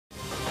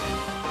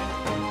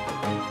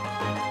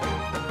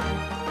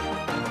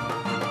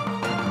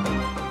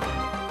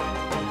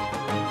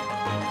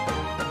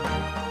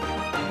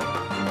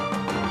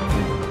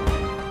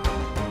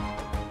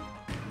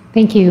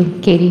Thank you,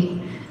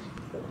 Katie.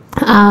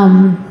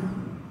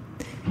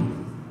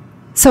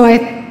 So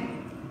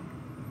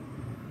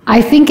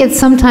I think it's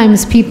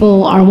sometimes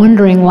people are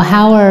wondering, well,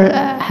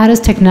 how does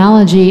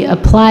technology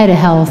apply to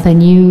health?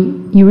 And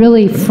you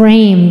really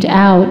framed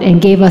out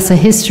and gave us a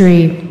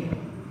history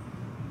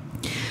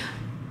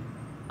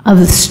of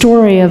the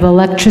story of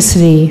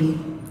electricity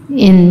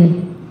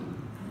in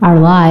our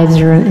lives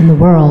or in the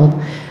world.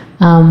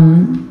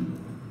 I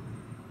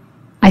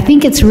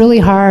think it's really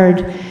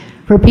hard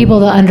for people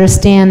to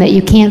understand that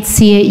you can't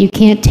see it, you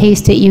can't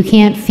taste it, you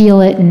can't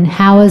feel it, and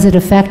how is it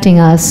affecting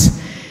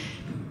us?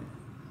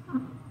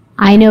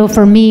 I know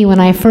for me, when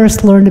I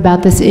first learned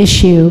about this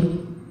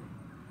issue,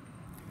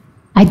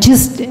 I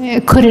just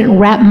couldn't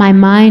wrap my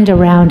mind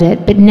around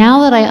it. But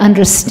now that I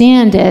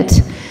understand it,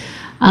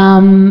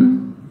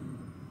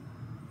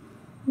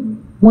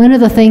 one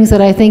of the things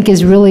that I think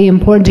is really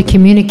important to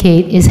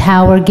communicate is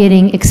how we're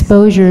getting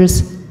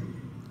exposures,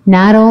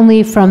 not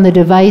only from the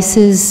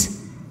devices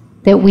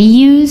that we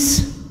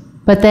use,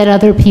 but that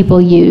other people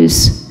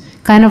use.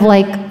 Kind of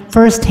like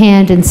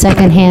first-hand and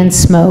second-hand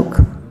smoke.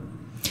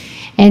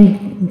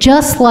 And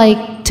just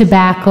like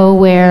tobacco,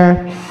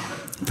 where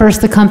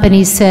first the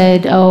companies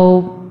said,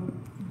 oh,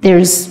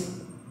 there's,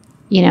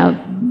 you know,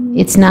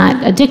 it's not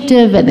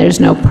addictive and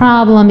there's no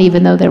problem,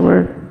 even though there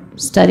were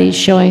studies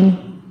showing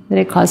that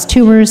it caused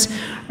tumors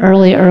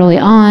early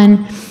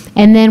on.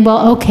 And then,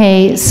 well,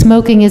 okay,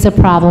 smoking is a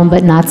problem,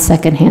 but not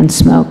secondhand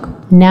smoke.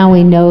 Now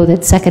we know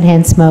that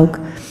secondhand smoke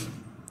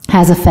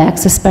has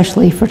effects,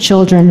 especially for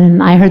children.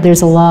 And I heard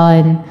there's a law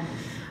in,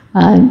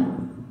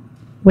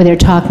 where they're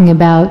talking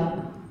about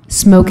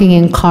smoking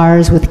in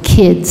cars with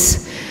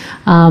kids.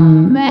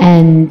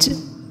 And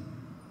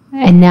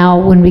now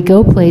when we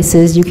go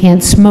places, you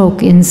can't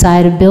smoke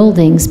inside of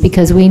buildings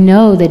because we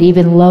know that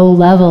even low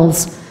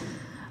levels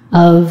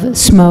of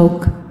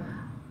smoke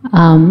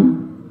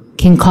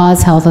can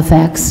cause health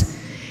effects.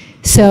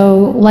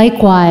 So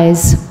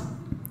likewise,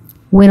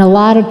 when a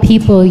lot of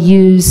people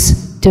use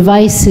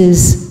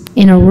devices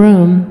in a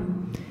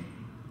room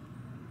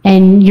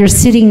and you're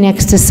sitting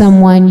next to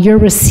someone, you're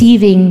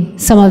receiving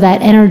some of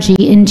that energy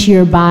into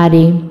your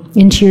body,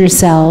 into your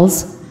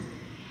cells.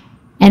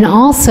 And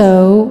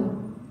also,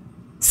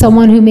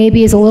 someone who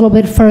maybe is a little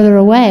bit further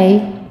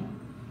away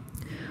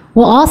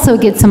will also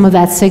get some of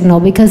that signal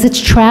because it's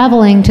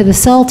traveling to the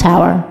cell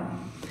tower.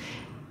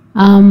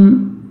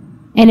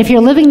 And if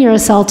you're living near a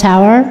cell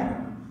tower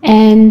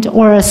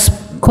or a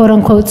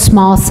quote-unquote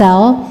small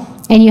cell,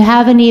 and you're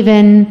not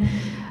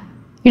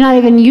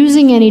even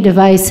using any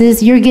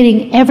devices, you're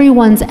getting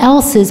everyone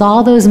else's,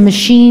 all those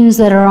machines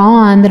that are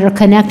on, that are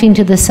connecting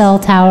to the cell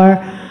tower,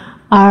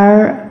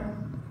 are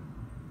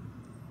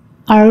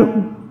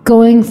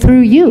going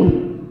through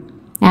you.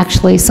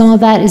 Actually, some of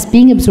that is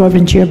being absorbed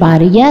into your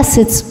body. Yes,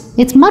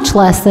 it's much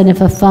less than if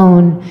a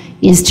phone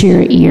is to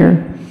your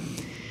ear.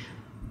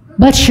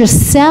 But your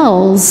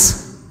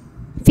cells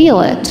feel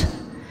it.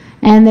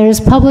 And there's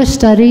published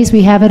studies,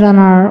 we have it on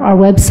our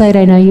website,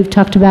 I know you've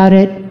talked about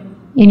it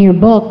in your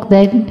book,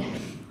 that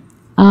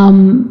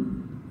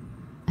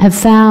have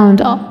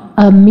found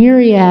a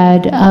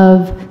myriad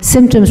of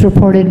symptoms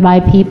reported by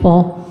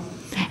people.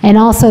 And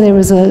also there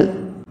was a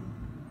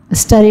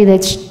study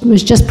that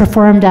was just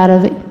performed out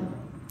of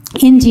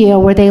India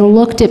where they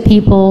looked at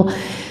people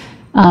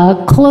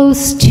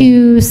close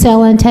to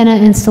cell antenna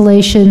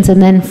installations and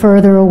then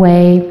further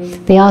away.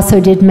 They also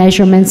did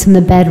measurements in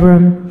the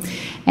bedroom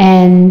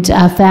and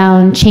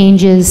found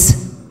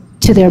changes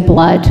to their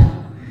blood.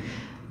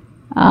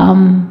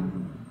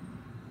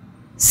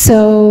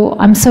 So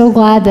I'm so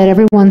glad that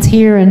everyone's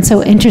here and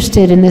so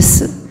interested in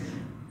this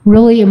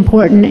really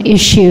important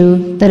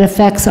issue that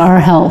affects our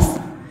health.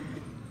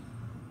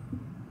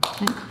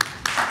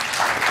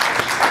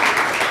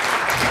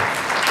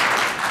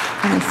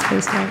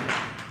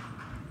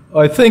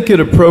 I think it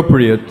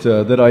appropriate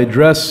that I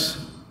address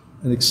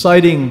an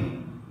exciting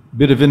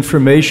bit of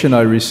information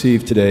I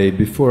received today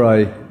before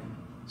I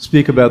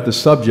speak about the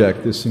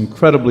subject, this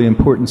incredibly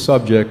important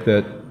subject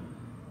that,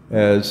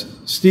 as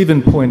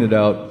Stephen pointed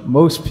out,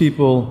 most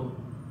people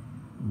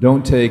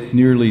don't take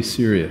nearly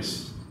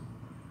serious.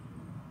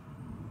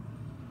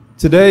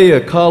 Today, a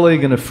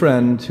colleague and a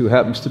friend who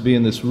happens to be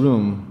in this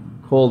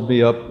room called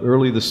me up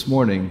early this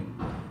morning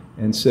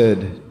and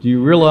said, "Do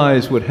you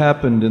realize what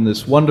happened in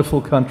this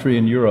wonderful country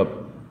in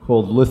Europe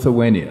called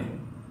Lithuania?"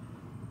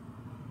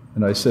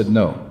 And I said,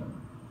 "No."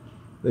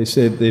 They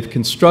said they've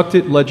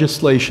constructed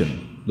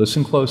legislation,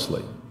 listen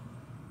closely,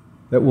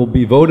 that will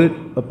be voted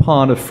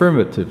upon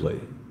affirmatively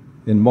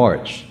in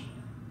March,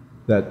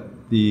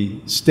 that the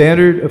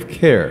standard of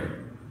care,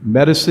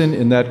 medicine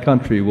in that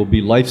country, will be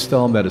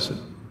lifestyle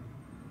medicine.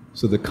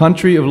 So the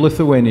country of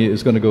Lithuania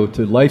is going to go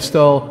to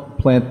lifestyle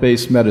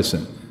plant-based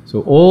medicine.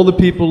 So all the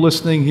people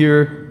listening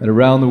here and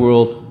around the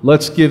world,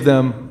 let's give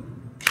them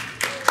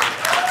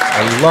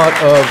a lot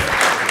of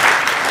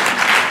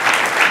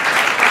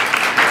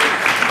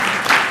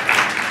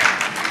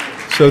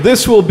So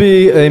this will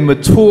be a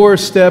mature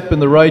step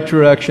in the right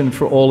direction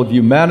for all of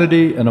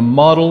humanity and a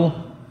model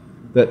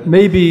that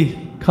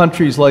maybe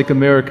countries like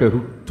America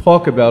who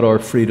talk about our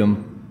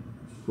freedom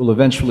will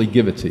eventually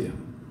give it to you.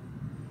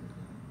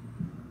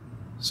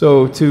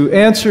 So to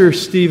answer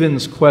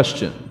Stephen's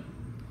question,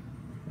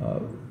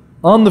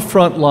 on the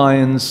front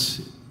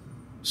lines,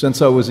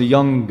 since I was a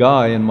young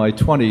guy in my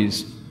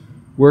 20s,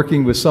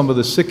 working with some of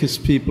the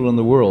sickest people in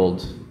the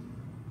world,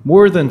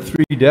 more than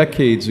 3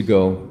 decades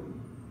ago,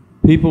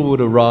 people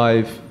would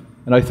arrive,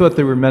 and I thought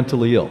they were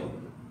mentally ill.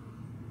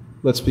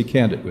 Let's be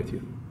candid with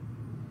you.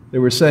 They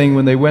were saying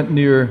when they went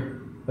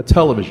near a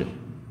television,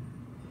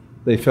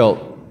 they felt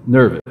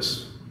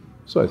nervous.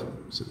 So I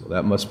said, well,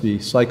 that must be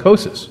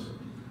psychosis.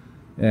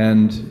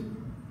 And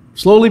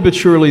slowly but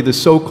surely, the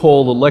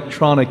so-called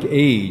electronic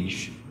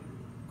age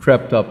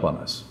crept up on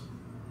us.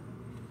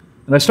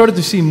 And I started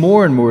to see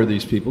more and more of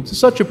these people, to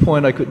such a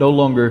point I could no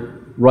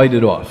longer write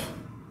it off.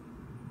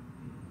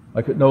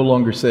 I could no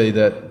longer say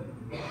that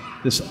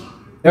this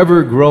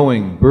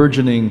ever-growing,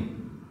 burgeoning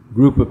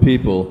group of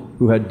people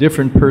who had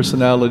different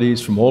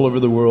personalities from all over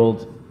the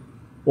world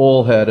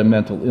all had a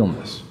mental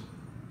illness.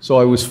 So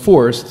I was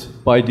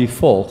forced, by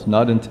default,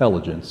 not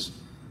intelligence,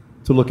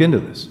 to look into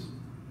this.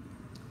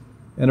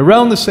 And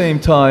around the same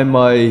time,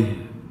 my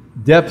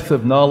depth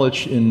of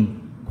knowledge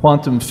in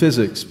quantum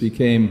physics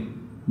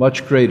became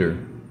much greater.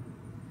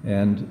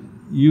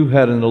 And you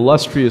had an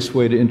illustrious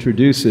way to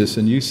introduce this,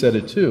 and you said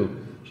it too.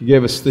 You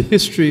gave us the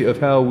history of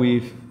how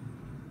we've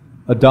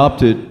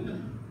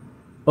adopted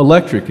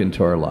electric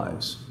into our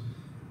lives.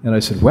 And I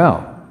said,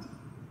 wow,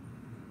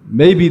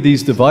 maybe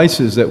these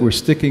devices that we're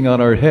sticking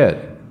on our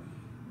head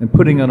and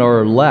putting on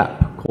our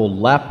lap, called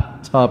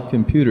laptop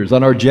computers,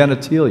 on our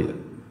genitalia,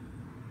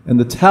 and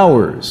the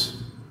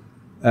towers,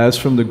 as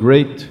from the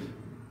great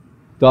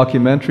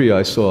documentary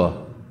I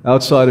saw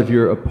outside of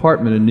your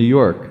apartment in New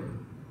York,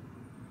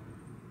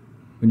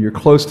 when you're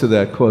close to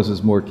that,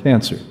 causes more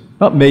cancer.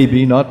 Not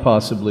maybe, not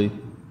possibly,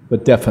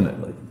 but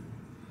definitely.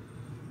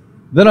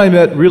 Then I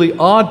met really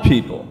odd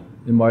people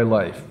in my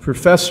life,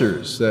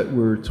 professors that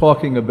were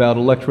talking about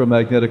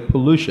electromagnetic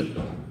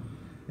pollution.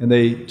 And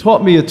they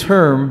taught me a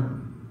term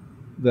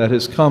that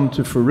has come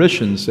to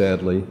fruition,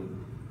 sadly,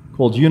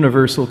 called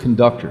universal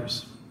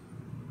conductors.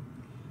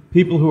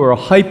 People who are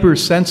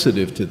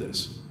hypersensitive to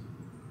this.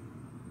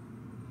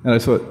 And I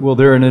thought, well,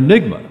 they're an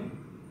enigma.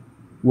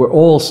 We're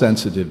all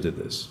sensitive to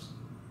this.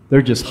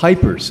 They're just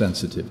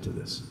hypersensitive to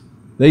this.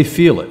 They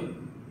feel it.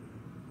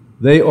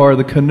 They are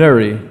the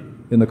canary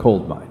in the coal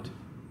mine.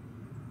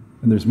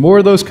 And there's more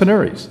of those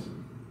canaries.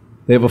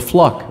 They have a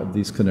flock of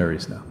these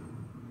canaries now.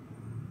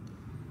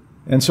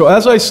 And so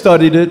as I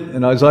studied it,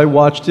 and as I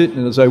watched it,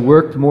 and as I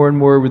worked more and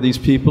more with these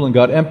people and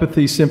got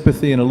empathy,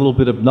 sympathy, and a little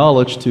bit of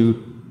knowledge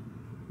to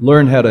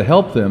learn how to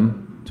help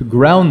them, to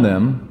ground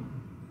them,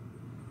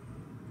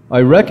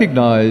 I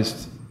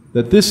recognized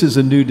that this is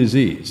a new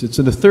disease. It's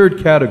in the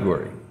third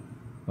category.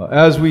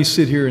 As we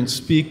sit here and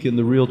speak in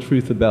The Real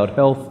Truth About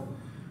Health,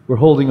 we're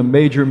holding a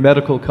major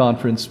medical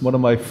conference. One of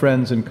my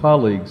friends and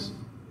colleagues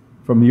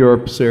from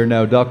Europe is there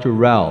now, Dr.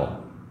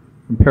 Rao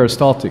from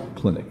Peristaltic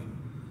Clinic.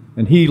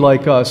 And he,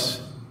 like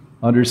us,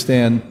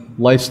 understand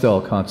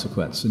lifestyle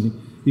consequence. And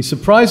he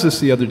surprised us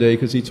the other day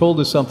because he told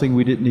us something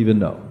we didn't even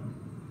know.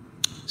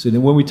 So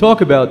when we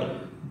talk about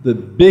the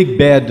big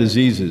bad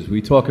diseases,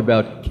 we talk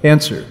about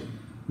cancer,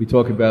 we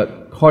talk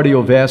about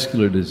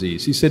cardiovascular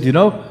disease. He said, you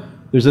know,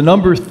 there's a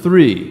number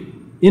 3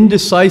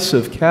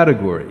 indecisive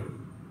category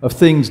of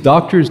things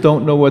doctors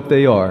don't know what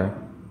they are,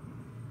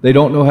 they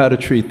don't know how to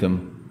treat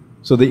them,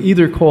 so they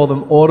either call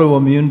them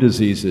autoimmune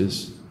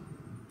diseases,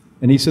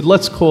 and he said,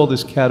 let's call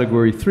this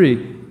category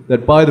 3,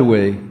 that, by the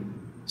way,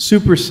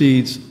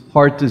 supersedes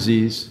heart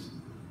disease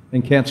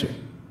and cancer.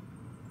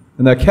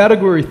 And that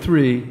category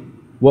 3,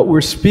 what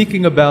we're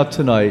speaking about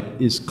tonight,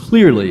 is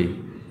clearly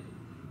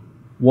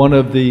one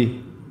of the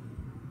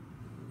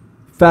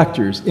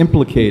factors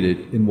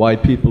implicated in why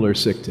people are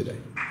sick today.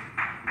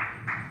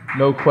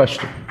 No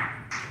question.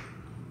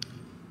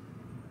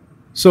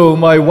 So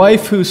my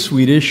wife, who's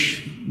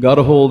Swedish, got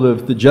a hold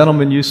of the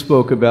gentleman you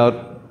spoke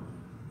about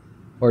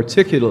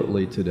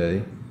articulately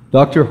today,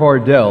 Dr.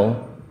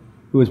 Hardell,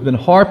 who has been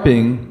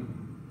harping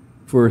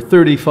for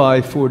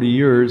 35, 40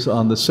 years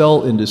on the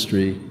cell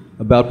industry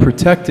about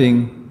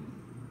protecting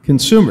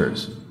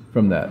consumers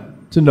from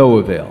that, to no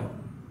avail.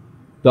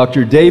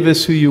 Dr.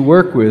 Davis, who you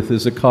work with,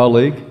 is a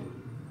colleague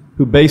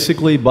who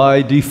basically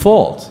by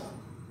default,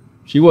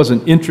 she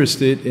wasn't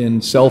interested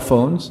in cell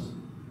phones,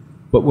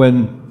 but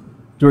when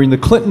during the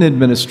Clinton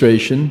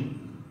administration,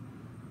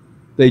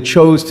 they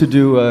chose to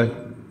do a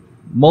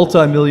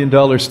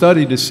multi-million-dollar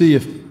study to see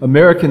if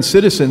American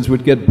citizens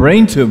would get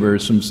brain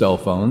tumors from cell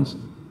phones,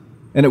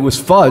 and it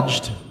was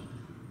fudged,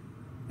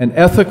 and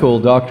ethical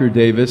Dr.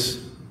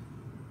 Davis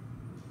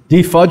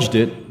defudged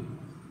it.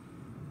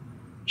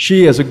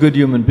 She, as a good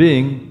human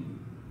being,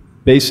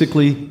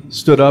 basically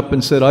stood up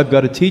and said, I've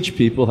got to teach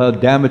people how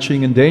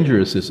damaging and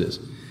dangerous this is.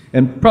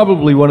 And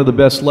probably one of the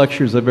best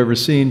lectures I've ever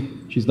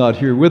seen, she's not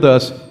here with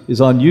us, is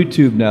on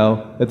YouTube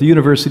now at the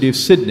University of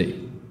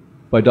Sydney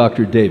by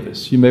Dr.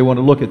 Davis. You may want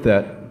to look at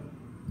that,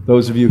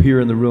 those of you here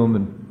in the room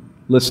and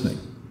listening.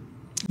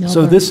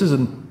 So this is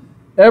an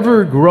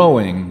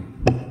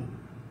ever-growing,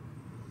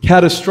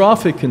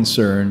 catastrophic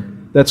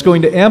concern that's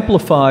going to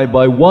amplify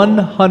by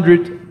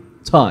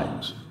 100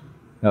 times.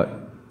 Now,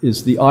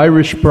 is the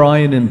Irish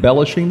Brian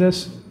embellishing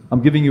this?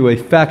 I'm giving you a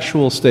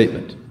factual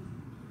statement.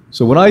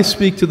 So when I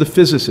speak to the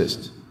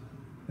physicists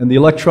and the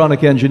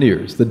electronic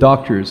engineers, the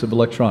doctors of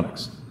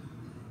electronics,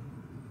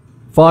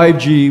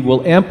 5G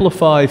will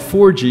amplify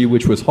 4G,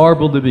 which was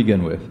horrible to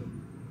begin with,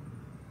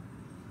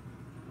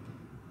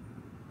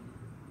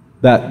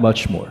 that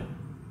much more.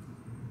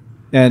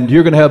 And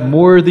you're going to have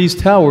more of these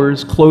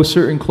towers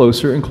closer and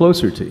closer and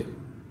closer to you.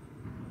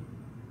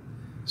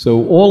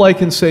 So all I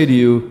can say to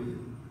you,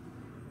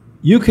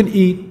 you can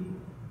eat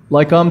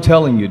like I'm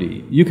telling you to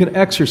eat. You can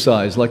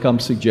exercise like I'm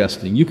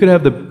suggesting. You can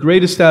have the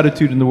greatest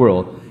attitude in the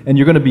world, and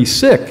you're going to be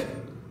sick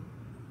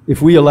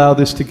if we allow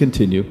this to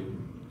continue,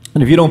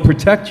 and if you don't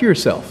protect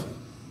yourself.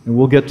 And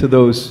we'll get to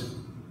those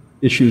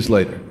issues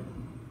later.